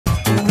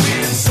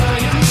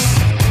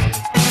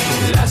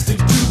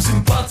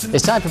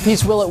It's time for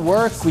Pete's Will at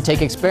Work. We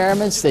take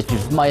experiments that you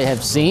might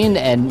have seen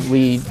and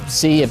we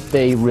see if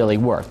they really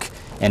work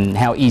and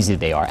how easy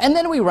they are. And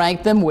then we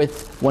rank them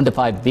with 1 to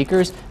 5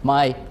 beakers.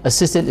 My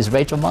assistant is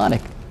Rachel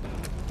Monick.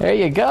 There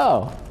you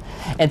go.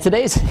 And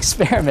today's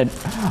experiment,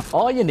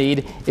 all you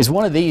need is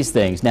one of these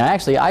things. Now,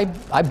 actually, I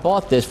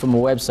bought this from a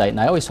website, and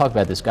I always talk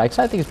about this guy because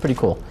I think it's pretty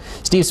cool.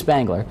 Steve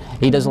Spangler.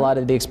 He does a lot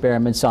of the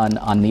experiments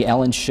on the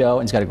Ellen Show,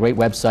 and he's got a great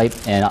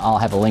website, and I'll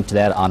have a link to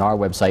that on our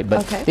website.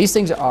 But these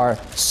things are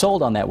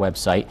sold on that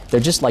website. They're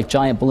just like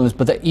giant balloons,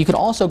 but you can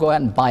also go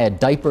out and buy a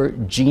diaper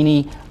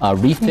genie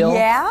refill.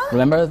 Yeah.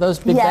 Remember those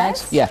big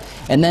bags? Yeah.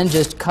 And then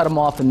just cut them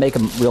off and make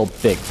them real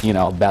big, you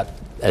know, about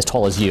as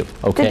tall as you.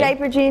 Okay. The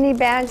diaper genie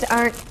bags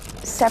aren't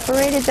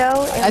separated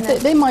though?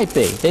 They might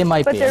be. They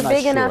might be. But they're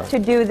big enough to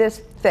do this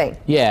thing.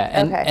 Yeah,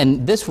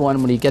 and this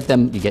one, when you get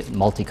them, you get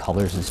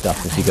multicolors and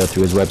stuff if you go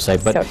through his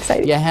website. But so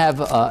exciting. You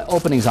have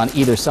openings on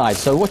either side.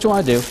 So what you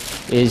want to do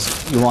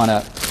is you want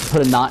to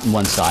put a knot in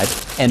one side.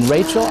 And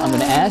Rachel, I'm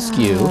going to ask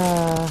you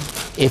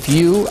if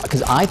you,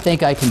 because I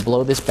think I can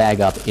blow this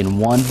bag up in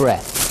one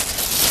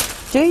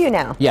breath. Do you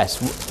now? Yes.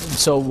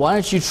 So why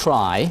don't you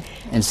try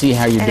and see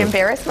how you do. And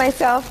embarrass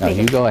myself? No,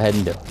 you go ahead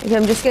and do it.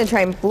 I'm just going to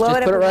try and blow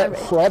it up. Put it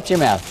right up to your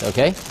mouth,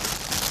 okay?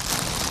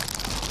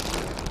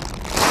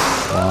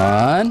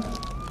 1,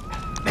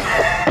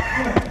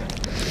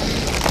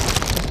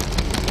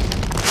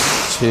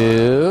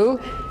 2.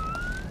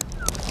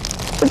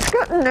 It's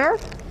getting there.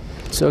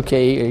 It's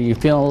okay. Are you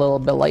feeling a little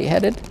bit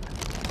lightheaded?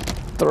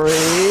 3.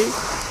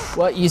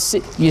 Well, you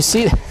see,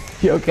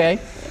 you okay?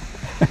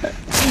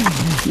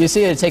 You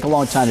see it'd take a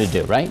long time to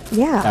do, right?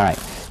 Yeah. All right.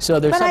 So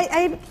there's but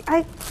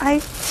I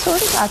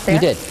sort of got there.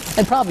 You did.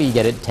 And probably you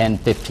get it 10,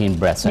 15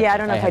 breaths. Yeah, I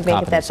don't know if I'd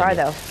make it that far,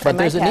 though. But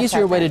there's an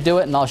easier way to do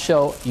it, and I'll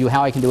show you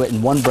how I can do it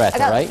in one breath,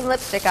 all right? I got some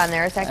lipstick on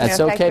there. Is that going to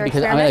affect your experiment?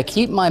 Because I'm going to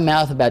keep my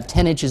mouth about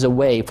 10 inches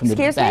away from the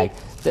bag.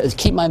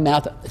 Keep my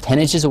mouth 10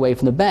 inches away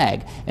from the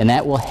bag, and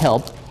that will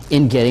help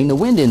in getting the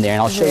wind in there,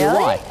 and I'll show you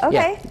why.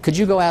 Okay. Yeah. Could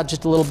you go out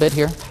just a little bit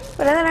here?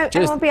 But then I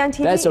won't be on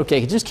TV. That's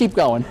okay. Just keep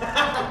going.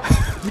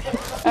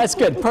 That's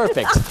good.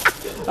 Perfect.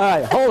 All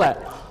right, hold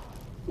that.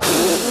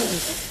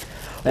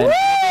 Woo!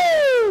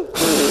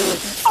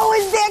 Oh,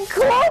 is that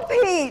cool,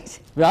 Pete?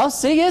 Well,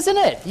 see, isn't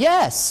it?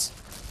 Yes.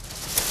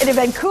 It'd have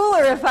been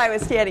cooler if I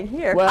was standing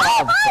here. Well,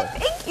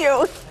 thank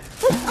you.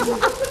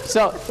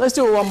 So let's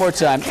do it one more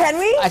time. Can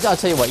we? I'll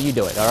tell you what. You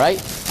do it. All right.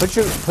 Put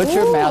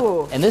your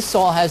mouth. And this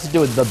all has to do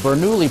with the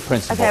Bernoulli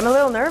Principle. Okay, I'm a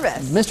little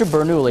nervous. Mr.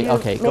 Bernoulli.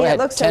 Okay, go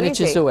ahead. 10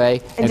 inches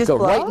away and go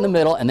right in the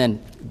middle, and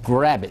then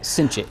grab it,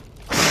 cinch it.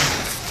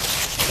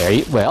 There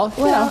you. Well,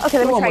 okay.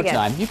 Let me one try more again.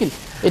 time. You can.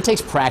 It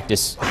takes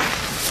practice.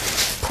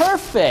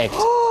 Perfect.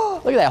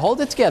 Look at that. Hold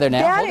it together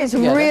now. That is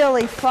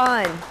really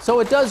fun.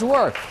 So it does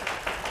work.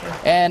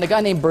 And a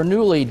guy named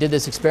Bernoulli did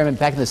this experiment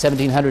back in the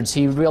 1700s.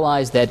 He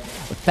realized that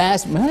wait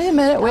a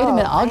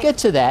minute, I'll get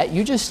to that.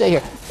 You just stay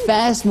here.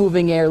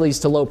 Fast-moving air leads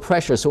to low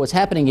pressure. So what's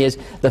happening is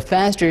the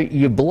faster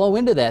you blow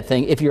into that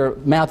thing, if your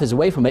mouth is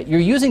away from it, you're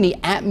using the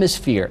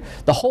atmosphere,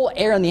 the whole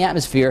air in the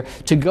atmosphere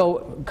to go,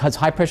 because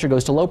high pressure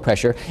goes to low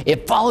pressure,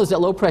 it follows that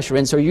low pressure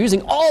in. So you're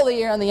using all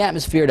the air in the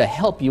atmosphere to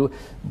help you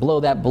blow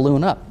that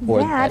balloon up.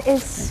 That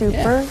is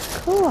super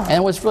cool.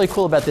 And what's really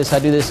cool about this, I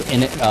do this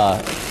in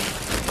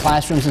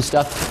classrooms and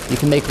stuff. You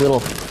can make little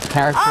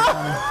characters on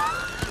there.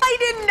 I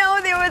didn't know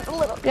there was a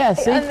little guy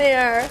on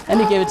there. And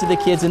they gave it to the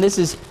kids, and this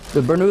is the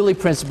Bernoulli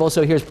Principle,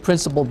 so here's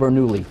Principal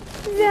Bernoulli.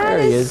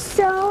 That is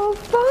so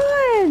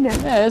fun.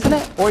 Yeah, isn't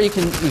it? Or you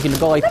can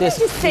go like this.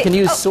 You can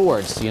use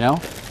swords, you know?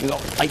 You go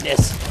like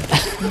this.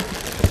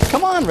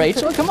 Come on,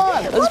 Rachel, come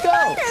on, let's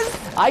go.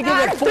 I give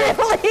it 4.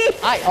 Really?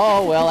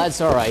 Oh, well,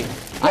 that's all right.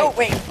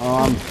 Wait.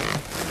 I'm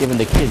giving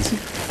the kids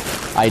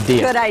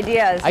ideas. Good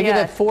ideas. I give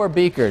it 4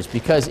 beakers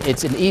because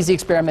it's an easy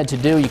experiment to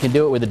do. You can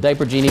do it with the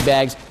diaper genie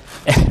bags.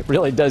 It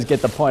really does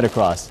get the point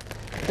across.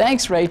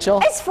 Thanks, Rachel.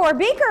 It's 4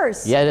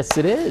 beakers. Yes,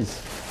 it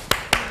is.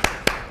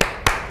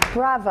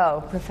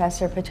 Bravo,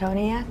 Professor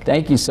Petoniak.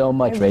 Thank you so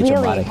much, Rachel.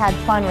 I really had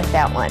fun with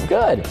that one.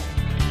 Good.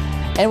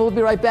 And we'll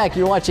be right back.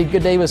 You're watching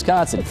Good Day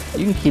Wisconsin.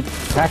 You can keep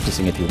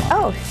practicing if you want.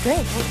 Oh,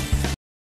 great.